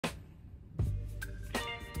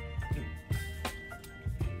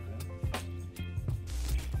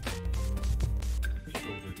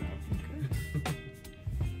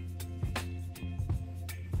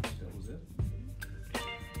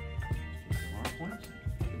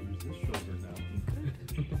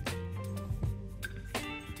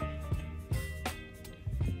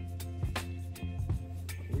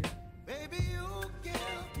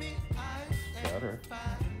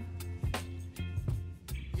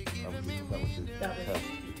That was your That was, test.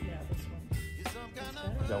 yeah, this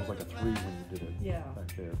one. That was like a 3 when you did it Yeah.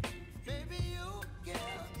 back there.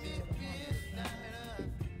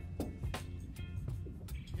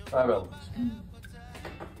 Five elements.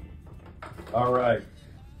 All right.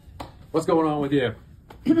 What's going on with you?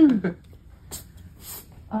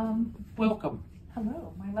 Welcome.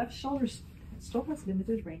 Hello. My left shoulder still has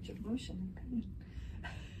limited range of motion and pain.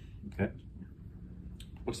 Okay.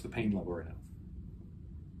 What's the pain level right now?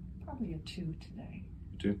 Probably a 2 today.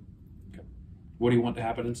 2? Okay. What do you want to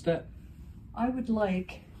happen instead? I would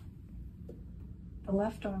like the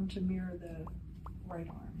left arm to mirror the right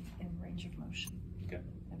arm in range of motion. Okay.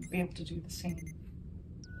 And be able to do the same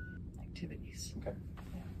activities. Okay.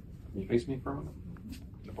 Yeah. Can you face me for a moment?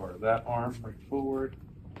 The part of that arm right forward.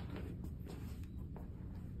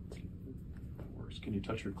 Works. Can you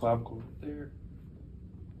touch your clavicle right there?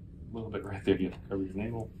 A little bit right there. You cover your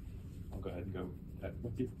navel. I'll go ahead and go that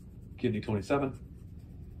with you. Kidney 27.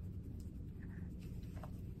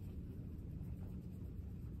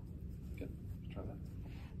 Good. Let's try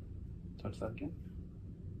that. Touch that again.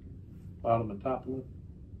 Bottom and top lip.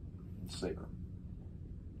 And sacrum.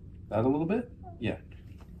 That a little bit? Yeah.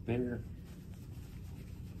 There.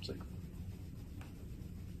 Sacrum.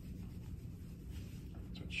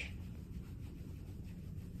 Switch.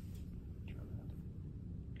 Try that.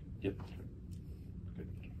 Yep. Good.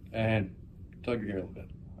 And tug your hair a little bit.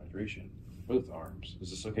 Hydration. Both arms. Is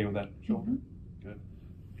this okay with that shoulder? Mm-hmm. Good.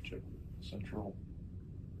 Check central.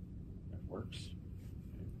 That works.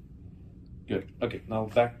 Good. Okay. Now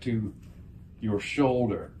back to your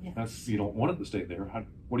shoulder. Yes. That's, you don't want it to stay there.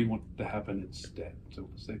 What do you want to happen instead? So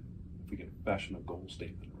say if we can fashion a goal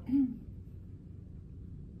statement.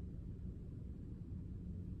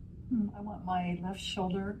 I want my left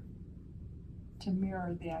shoulder to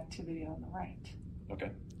mirror the activity on the right.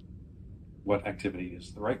 Okay. What activity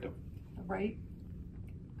is the right doing? The right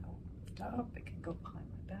go lift up, it can go behind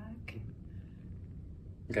my back.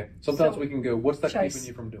 Okay. Sometimes So, we can go, what's that should I keeping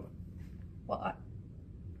you from doing? Well,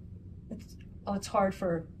 it's hard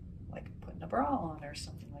for like putting a bra on or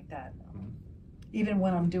something like that. Even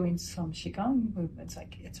when I'm doing some qigong movements,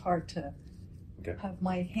 like it's hard to have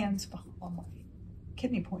my hands on my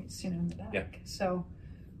kidney points, in the back. Yeah. So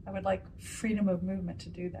I would like freedom of movement to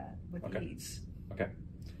do that with ease. Okay.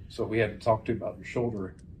 So if we had to talk to you about your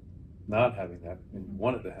shoulder not having that and you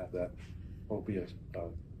wanted to have that, what would be a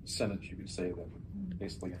sentence you could say that would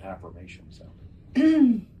basically an affirmation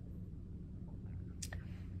sound?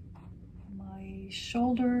 My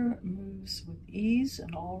shoulder moves with ease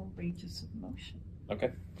in all ranges of motion.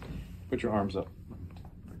 Okay. Put your arms up.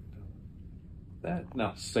 That.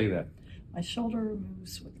 Now say that. My shoulder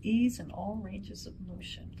moves with ease in all ranges of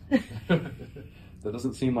motion. That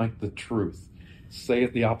doesn't seem like the truth. Say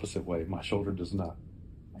it the opposite way. My shoulder does not.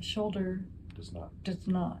 My shoulder Does not. does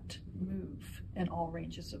not move in all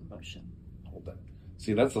ranges of motion. Hold that.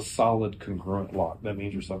 See, that's a solid congruent lock. That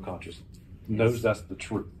means your subconscious knows that's the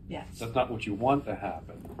truth. Yes. That's not what you want to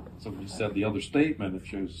happen. So when you said the other statement, it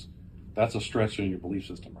shows that's a stretch in your belief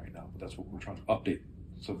system right now. But that's what we're trying to update.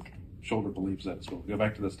 So the shoulder believes that as well. Go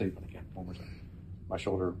back to the statement again, one more time.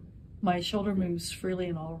 My shoulder moves freely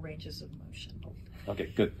in all ranges of motion.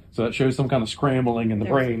 Okay, good. So that shows some kind of scrambling in the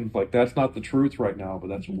brain. Like that's not the truth right now, but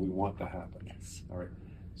that's what we want to happen. Yes. All right.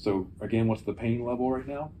 So again, what's the pain level right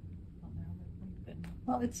now?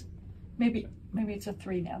 Well, it's maybe it's a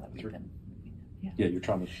 3 now that we've been. Yeah, you're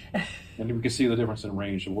trying to, and we can see the difference in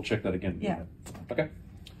range, and we'll check that again. Yeah. Okay.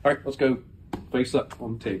 All right, let's go face up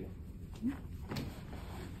on the table.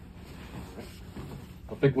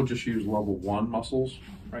 I think we'll just use level 1 muscles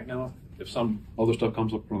right now. If some other stuff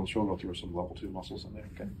comes up from the shoulder, I'll throw some level 2 muscles in there.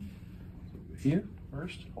 Okay. So here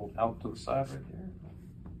first, hold out to the side right there.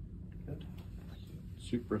 Good.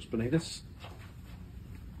 Supraspinatus.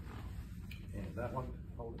 And that one,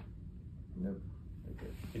 hold it. No.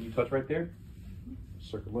 Okay. Can you touch right there?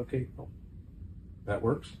 Circulocate. Oh. That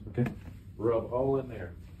works. Okay. Rub all in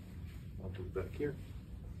there. I'll do it back here.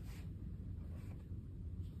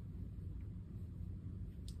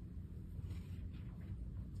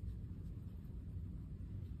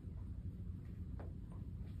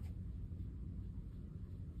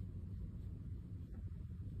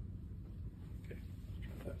 Okay.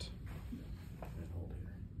 Let's try that. And hold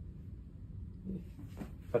here.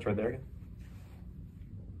 Touch right there again.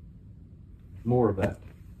 More of that.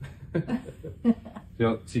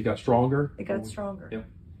 See, it got stronger? It got stronger. Yep.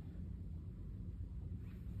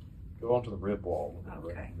 Go onto the rib wall.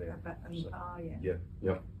 Okay. Right there. Yeah. Yeah,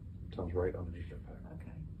 yep. Tongue's right underneath that pack.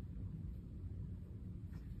 Okay.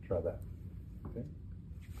 Try that. Okay.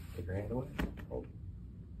 Take your hand away. Hold it.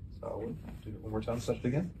 Solid. Do it one more time. Touch it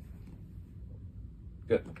again.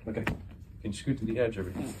 Good. Okay. Can you scoot to the edge over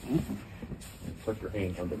here? Tuck your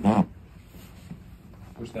hand under.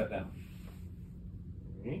 Push that down.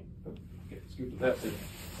 Okay, scoot to that too.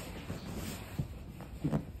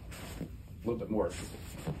 A little bit more.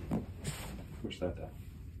 Push that down.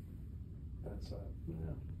 That's a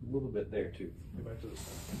little bit there too. Go back to this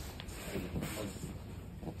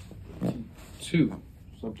side. Two.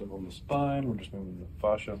 Something on the spine. We're just moving the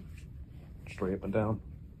fascia straight up and down.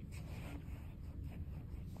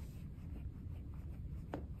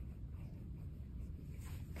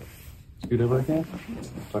 Scoot over again.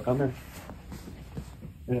 Tuck on there.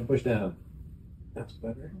 And push down. That's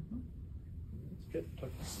better. That's good.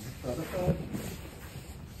 Tuck other side.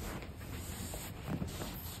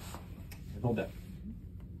 And hold that.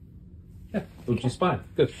 Yeah, loosen the spine.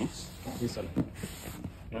 Good. Reset it.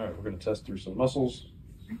 All right, we're going to test through some muscles.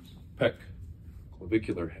 Pec,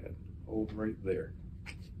 clavicular head. Hold right there.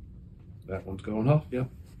 That one's going up. Yeah.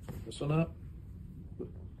 This one up.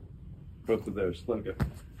 Both of those. Let it go.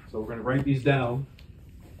 So we're going to write these down.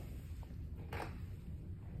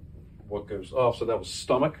 What goes off? So that was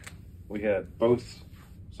stomach. We had both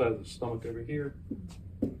sides of the stomach over here.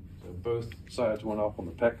 So both sides went off on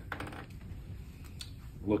the pec.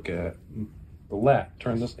 Look at the lat.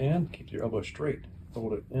 Turn this in. Keep your elbow straight.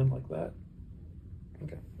 Hold it in like that.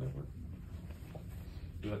 Okay, that works.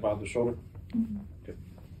 Does that bother the shoulder? Mm-hmm. Okay.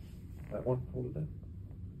 That one, hold it in.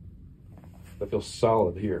 That feels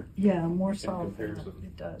solid here. Yeah, more solid. Comparison.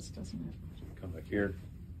 It does, doesn't it? So come back here,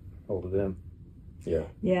 hold it in. Yeah.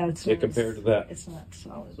 Yeah, it's Yeah, compared to that. It's not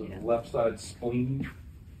solid. So yeah. the left side spleen.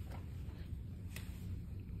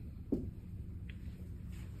 And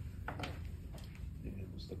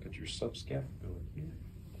let's look at your subscap. Go in here.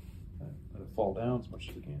 Let it fall down as much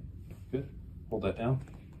as you can. Good. Hold that down.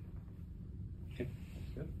 Okay.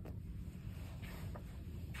 Good.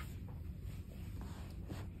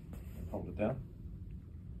 Hold it down.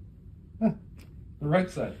 Huh. The right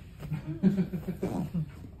side.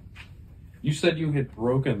 You said you had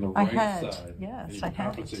broken the right side. Yes, I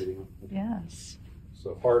had. Yes.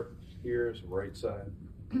 So heart here is right side.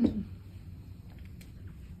 Let's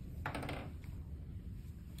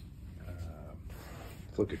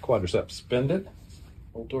look at quadriceps. Bend it.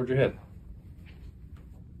 Hold towards your head.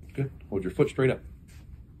 Good. Hold your foot straight up.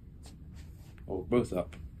 Hold both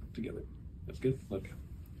up together. That's good. Look.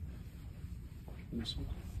 This one.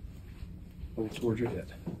 Hold towards your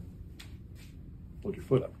head. Hold your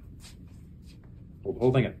foot up. Hold the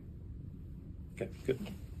whole thing up. Okay,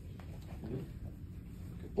 good.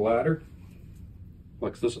 Bladder.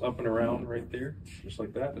 Flex this up and around right there, just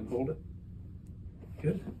like that, and hold it.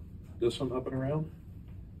 Good. This one up and around.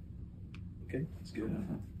 Okay, that's good.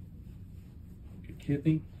 Good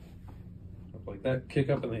kidney. Up like that. Kick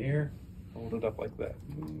up in the air. Hold it up like that.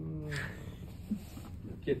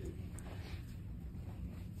 Kidney.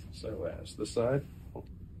 So as. This side.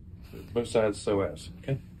 Both sides so as.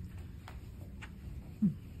 Okay.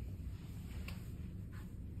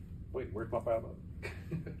 Wait, where's my five up?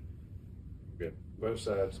 Good. Both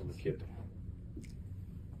sides on the kidney.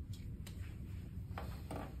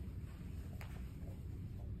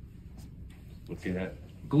 Look at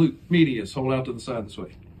glute medius. Hold out to the side this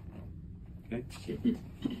way. Okay.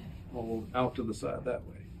 Hold out to the side that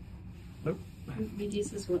way. Nope.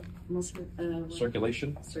 Medius is what muscle? What?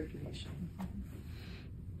 Circulation. Circulation.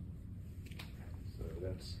 So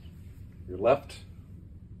that's your left.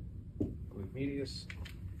 Glute medius.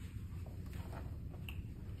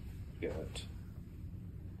 Got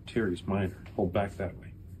teres minor. Hold back that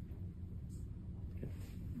way. Okay.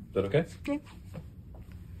 Is that okay? Yeah.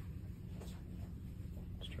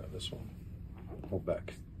 Let's try this one. Hold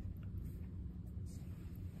back.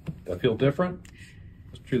 That feel different?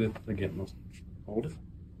 Let's try that again. Let's hold it.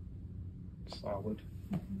 Solid.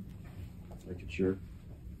 Making sure.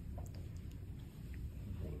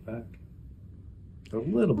 Hold it back. A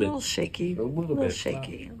little bit. A little shaky. A little bit.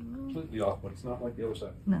 shaky. Completely off, but it's not like the other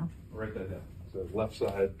side. No. Write that down. So left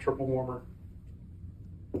side, triple warmer.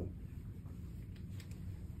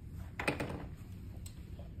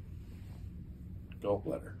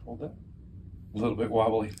 Gallbladder. Hold that. A little bit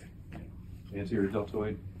wobbly. Anterior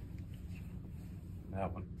deltoid.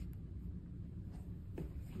 That one.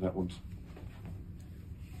 That one's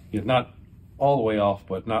not all the way off,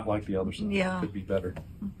 but not like the other side. Yeah. Could be better.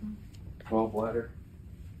 Mm-hmm. Gallbladder.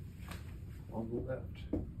 On the left.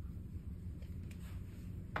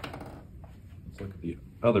 Let's look at the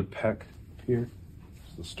other pec here.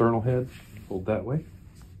 It's the sternal head. Hold that way.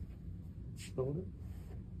 Hold it.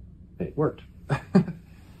 Hey, it worked. Like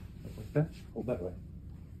that. Hold that way.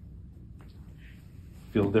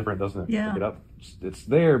 Feels different, doesn't it? Yeah. Pick it up. It's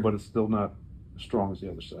there, but it's still not as strong as the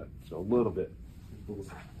other side. So a little bit.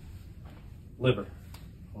 Liver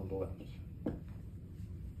on the left.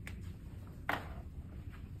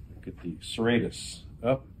 Get the serratus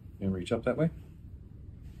up and reach up that way.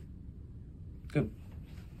 Good.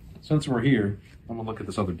 Since we're here, I'm gonna look at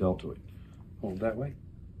this other deltoid. Hold that way.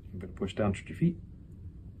 I'm gonna push down to your feet.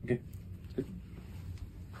 Okay. Good.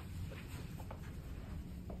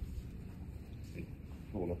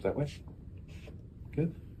 Hold up that way.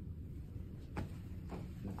 Good.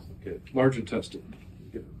 Let's look at large intestine.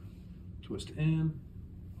 Good. Twist in.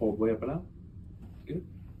 Hold way up and out. Good.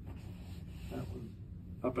 That one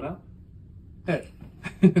up and out. Head.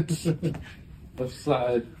 Left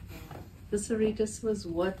side. The serratus was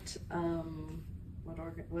what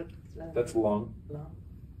organ? What? That's lung. Lung.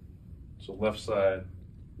 So left side.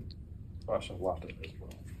 Fascia lata as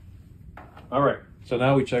well. All right. So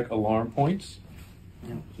now we check alarm points.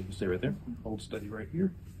 So you can stay right there. Hold steady right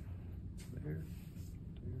here. There.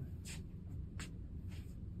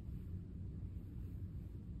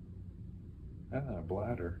 There.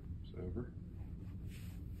 Bladder is over.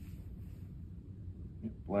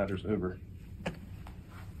 Bladder's over. So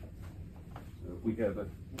we have a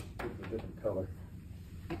different color.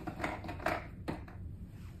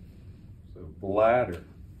 So bladder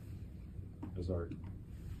is our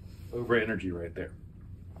over energy right there.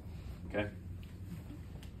 Okay.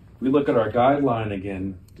 We look at our guideline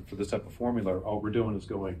again for this type of formula. All we're doing is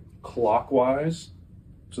going clockwise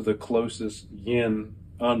to the closest yin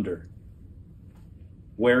under.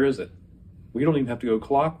 Where is it? We don't even have to go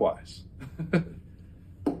clockwise.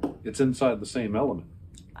 It's inside the same element.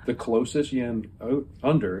 The closest yin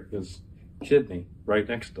under is kidney, right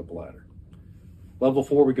next to bladder. Level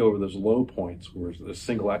 4, we go over those low points, where there's a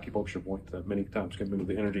single acupuncture point that many times can move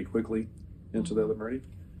the energy quickly into the other meridian.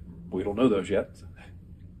 We don't know those yet.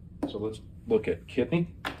 So let's look at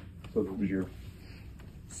kidney. So that was your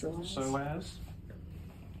psoas. So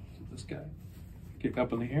this guy, kick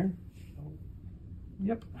up in the air.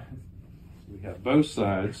 Yep. We have both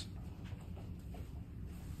sides.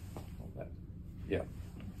 Yeah.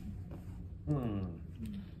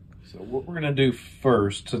 So what we're going to do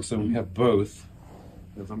first, since we have both,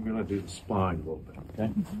 is I'm going to do the spine a little bit,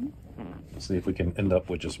 okay? Let's see if we can end up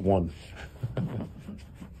with just one.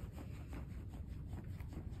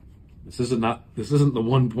 This isn't the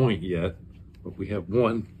one point yet, but we have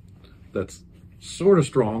one that's sort of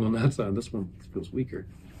strong on that side. This one feels weaker.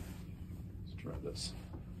 Let's try this.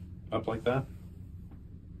 Up like that.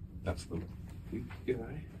 That's the weak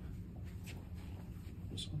guy.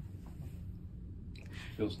 This one.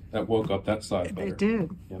 Feels that woke up that side better. It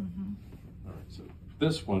did. Yeah. All right. So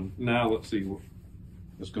this one. Now let's see what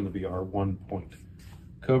is going to be our one point.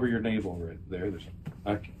 Cover your navel right there. There's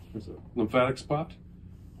a lymphatic spot.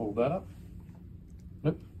 Hold that up.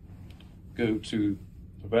 Nope. Go to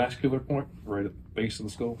the vascular point right at the base of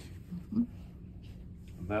the skull. And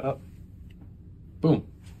that up. Boom.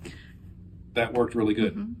 That worked really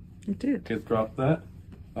good. It did. Okay, drop that.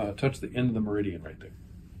 Touch the end of the meridian right there.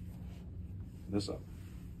 This up.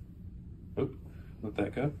 Oop. Let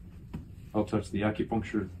that go. I'll touch the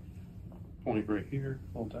acupuncture point right here.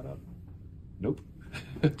 Hold that up. Nope.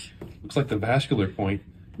 Looks like the vascular point.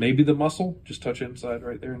 Maybe the muscle. Just touch inside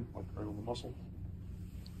right there, like right on the muscle.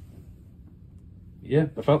 Yeah,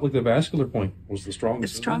 I felt like the vascular point was the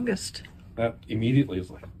strongest. The strongest. That immediately is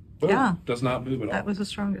like, boom, Yeah. does not move at all. That was the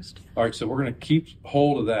strongest. All right, so we're going to keep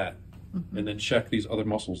hold of that and then check these other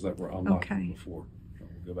muscles that were unlocked before.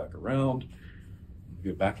 We'll go back around.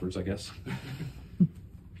 Go backwards, I guess.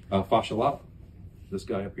 Fascia lata. This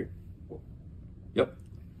guy up here. Yep.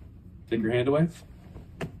 Take your hand away.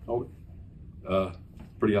 Hold it.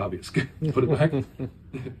 Pretty obvious. Put it back.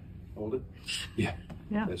 Hold it. Yeah.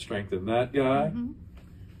 Yeah. Let's strengthen that guy.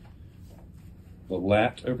 The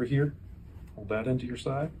lat over here. Hold that into your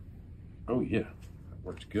side. Oh yeah, that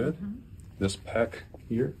works good. This pec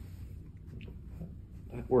here.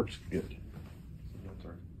 That works good. So that's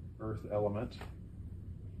our earth element.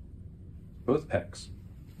 Both pecs.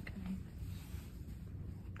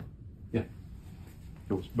 Yeah.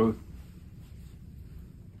 It was both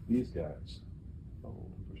these guys.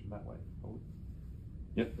 Hold, push them that way. Hold.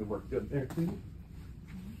 Yep, it worked good there too.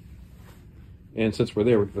 And since we're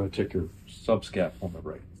there, we're going to check your subscap on the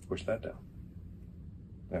right. Push that down.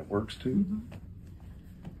 That works too.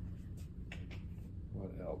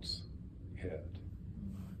 What else we had?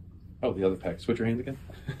 Oh, the other pack. Switch your hands again.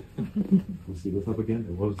 Let's see this up again.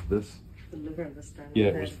 It was this. The liver and the sternum. Yeah,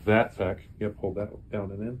 it was that pack. Yep, hold that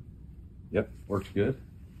down and in. Yep, works good.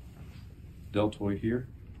 Deltoid here.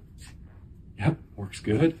 Yep, works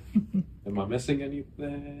good. Am I missing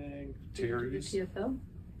anything? The Teres? TFL?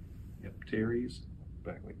 Yep, Terry's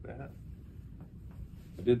back like that.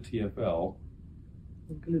 I did TFL.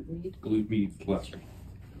 Glute med last week.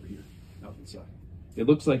 Over here, out inside. It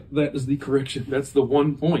looks like that is the correction. That's the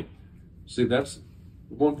one point. See, that's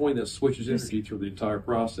the one point that switches energy through the entire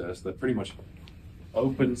process. That pretty much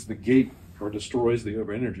opens the gate or destroys the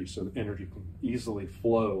over energy, so the energy can easily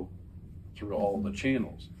flow through all the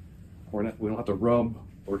channels. We don't have to rub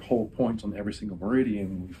or hold points on every single meridian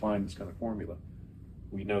when we find this kind of formula.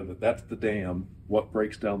 We know that that's the dam. What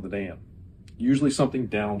breaks down the dam? Usually something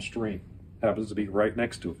downstream. Happens to be right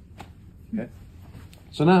next to it. Okay.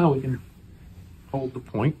 So now we can hold the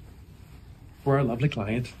point for our lovely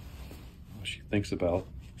client. What she thinks about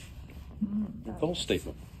the goal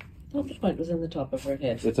statement. Oh, the point was in the top of her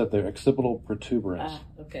head. It's at the occipital protuberance. Ah,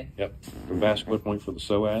 okay. Yep. The vascular point for the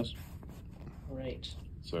psoas. Right.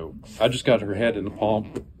 So I just got her head in the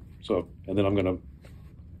palm. So, and then I'm going to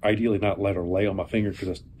ideally not let her lay on my finger because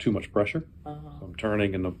that's too much pressure. So I'm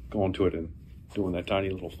turning and I'm going to it and doing that tiny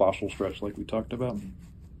little fascial stretch like we talked about.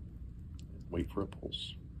 Wait for a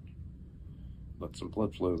pulse. Let some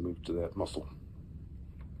blood flow move to that muscle.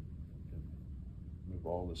 Move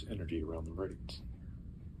all this energy around the meridians.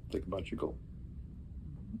 Think about your goal.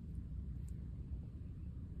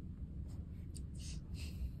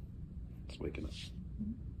 It's waking up.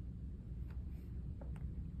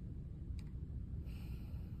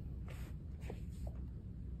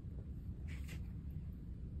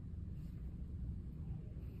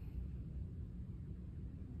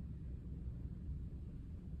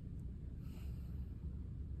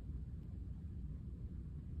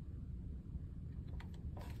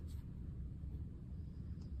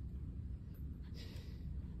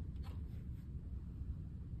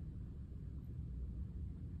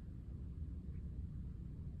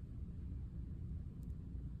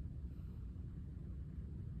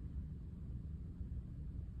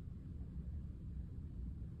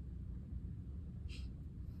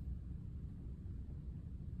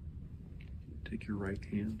 Take your right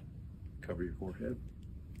hand, cover your forehead,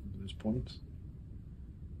 those points.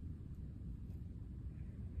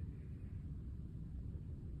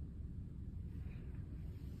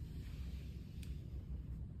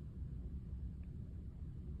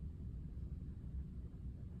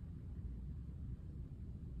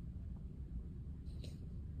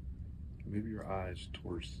 Move your eyes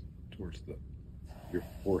towards your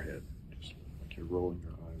forehead, just like you're rolling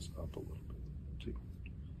your eyes up a little bit. See?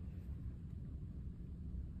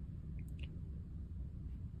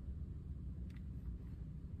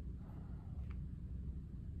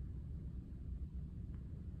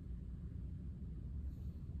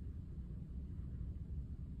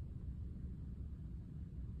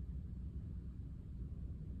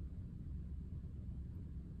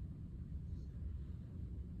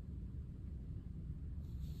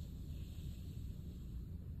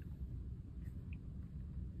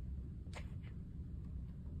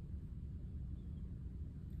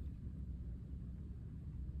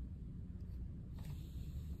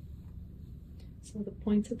 So the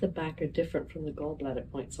points at the back are different from the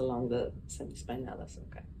gallbladder points along the semispinalis.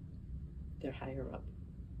 Okay. They're higher up.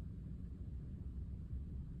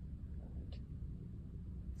 Good.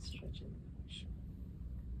 Stretching the fascia.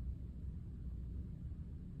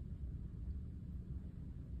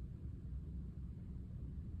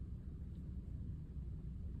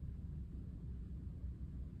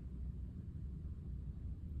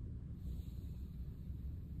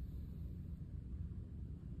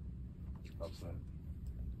 Outside.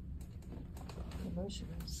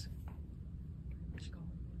 Emotions.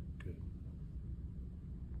 Good.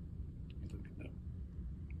 You let me know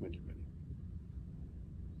when you're ready.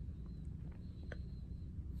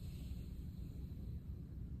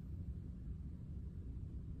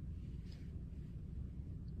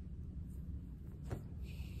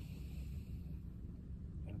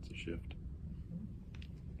 That's a shift.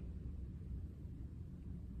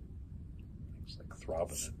 It's like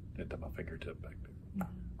throbbing it into my fingertip back there. Yeah,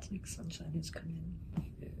 it's like sunshine has come in.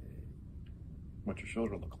 Yay. What's your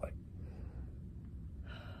shoulder look like?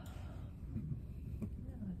 Yeah,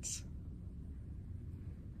 it's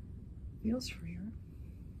feels freer.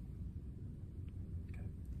 Okay.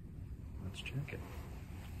 Let's check it.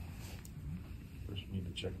 First we need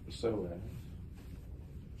to check the psoas.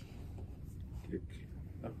 Kick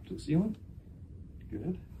up to the ceiling.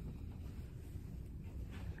 Good.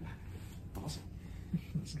 Awesome.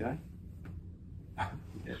 This guy.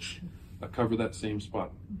 Yes. I'll cover that same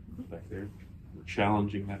spot back there. We're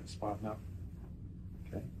challenging that spot now.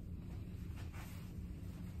 Okay.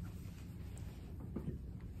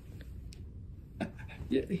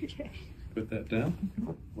 Yeah. Put that down.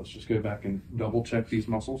 Let's just go back and double check these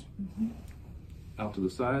muscles. Out to the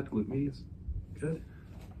side, glute medius. Good.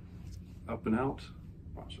 Up and out.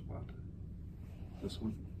 Watch it out. This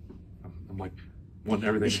one. I'm like wanting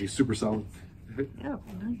everything to be super solid. Yeah,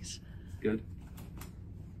 nice. Good.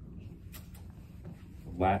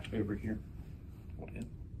 Lat over here. Hold in.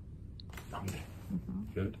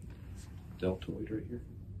 Good. Deltoid right here.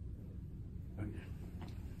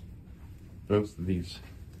 Both of these.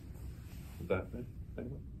 That way.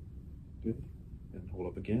 Good. And hold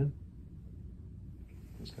up again.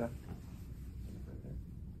 This guy. Right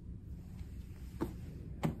there.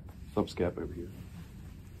 Subscap over here.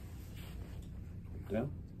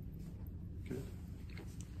 Down. Good.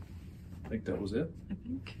 I think that was it. I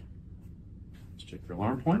think. Let's check your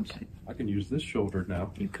alarm points. Okay. I can use this shoulder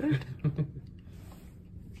now. You could.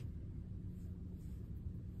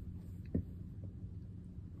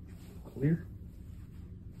 Clear.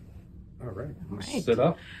 All right. All right. Sit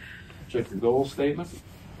up. Check your goal statement.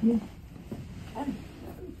 Yeah.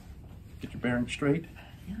 Get your bearings straight.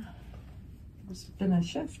 Yeah. It's been a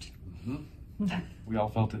shift. We all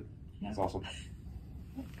felt it. Yeah. That's awesome.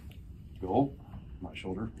 Goal. My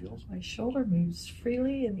shoulder feels. My shoulder moves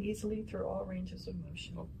freely and easily through all ranges of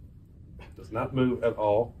motion. Does not move at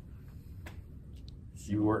all.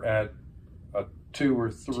 You were at a 2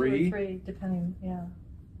 or 3. 2 or 3, depending. Yeah.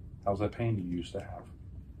 How's that pain you used to have?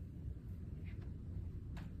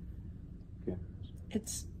 Okay.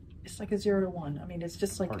 It's like a 0 to 1. I mean, it's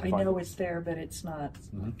just like Hard to I find know it. it's there, but it's not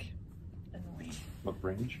like annoying. What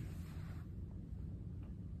range?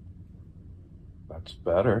 That's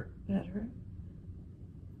better. Better.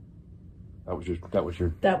 That was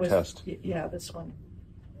your That was test. Yeah, this one.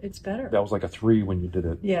 It's better. That was like a 3 when you did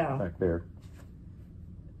it. Yeah. Back there.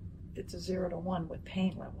 It's a 0 to 1 with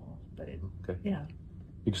pain level, but it. Okay. Yeah.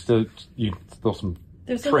 You still some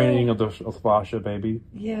There's training a of the fascia, maybe.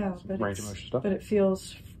 yeah, but range of motion stuff. But it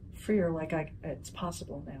feels freer, like it's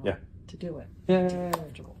possible now. Yeah. To do it. Yeah.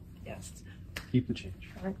 Manageable. Yes. Keep the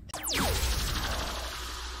change. All right.